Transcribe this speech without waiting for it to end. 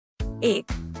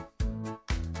एक,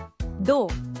 दो,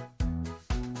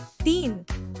 तीन,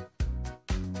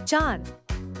 चार,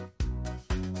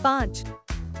 पाँच,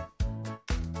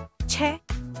 छः,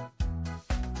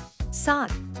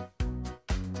 सात,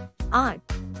 आठ,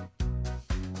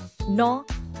 नौ,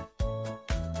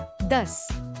 10,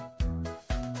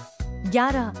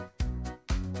 11,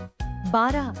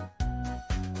 12,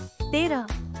 13,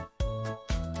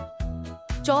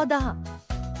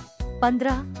 14, 15,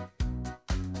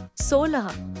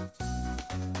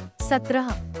 16,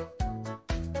 17,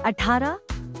 18,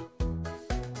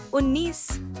 19,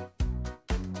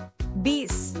 20.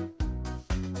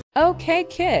 Okay,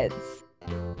 kids.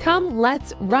 Come,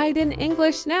 let's write in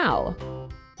English now.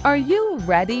 Are you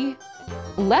ready?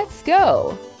 Let's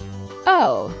go.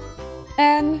 O,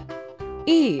 N,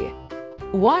 E,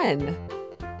 1,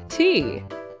 T,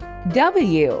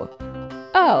 W,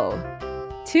 O,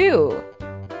 2,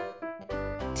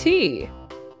 T,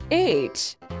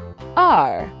 H,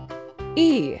 R,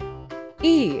 E,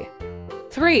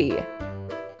 3,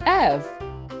 F,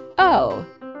 O,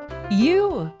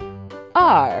 U,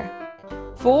 R,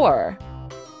 4,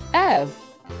 F,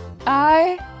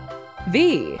 I,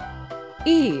 V,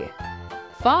 E,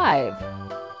 5,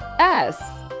 S,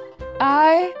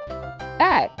 I,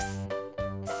 X,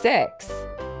 6,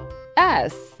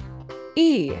 S,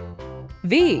 E,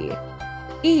 V,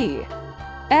 E,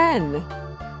 N,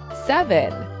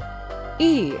 7,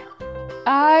 E,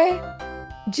 I,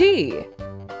 G,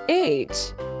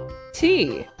 H,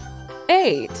 T,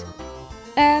 8,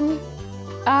 N,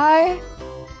 I,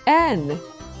 N,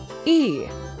 E,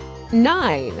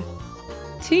 9,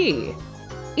 T,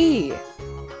 E,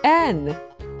 N,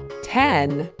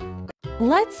 10.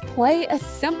 Let's play a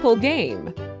simple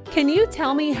game. Can you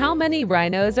tell me how many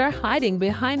rhinos are hiding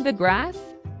behind the grass?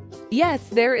 Yes,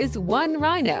 there is one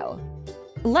rhino.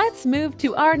 Let's move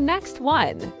to our next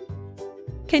one.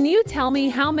 Can you tell me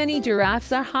how many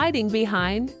giraffes are hiding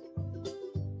behind?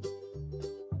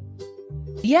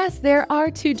 Yes, there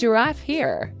are 2 giraffes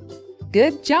here.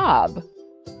 Good job.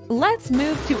 Let's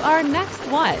move to our next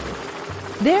one.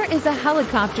 There is a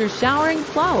helicopter showering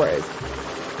flowers.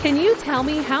 Can you tell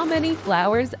me how many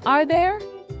flowers are there?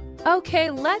 Okay,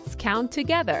 let's count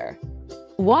together.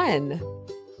 1,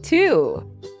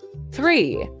 2,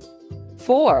 3,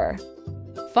 4,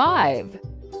 5.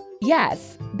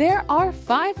 Yes, there are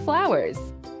 5 flowers.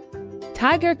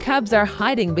 Tiger cubs are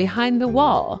hiding behind the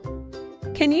wall.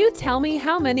 Can you tell me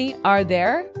how many are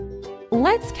there?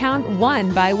 Let's count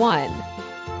one by one.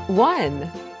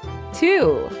 1,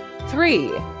 2,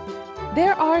 3.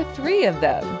 There are 3 of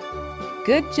them.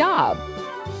 Good job.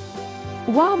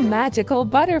 Wow, magical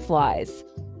butterflies.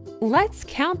 Let's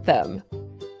count them.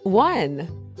 1,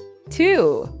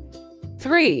 2,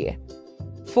 3,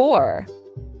 4.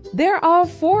 There are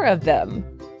 4 of them.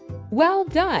 Well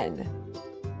done.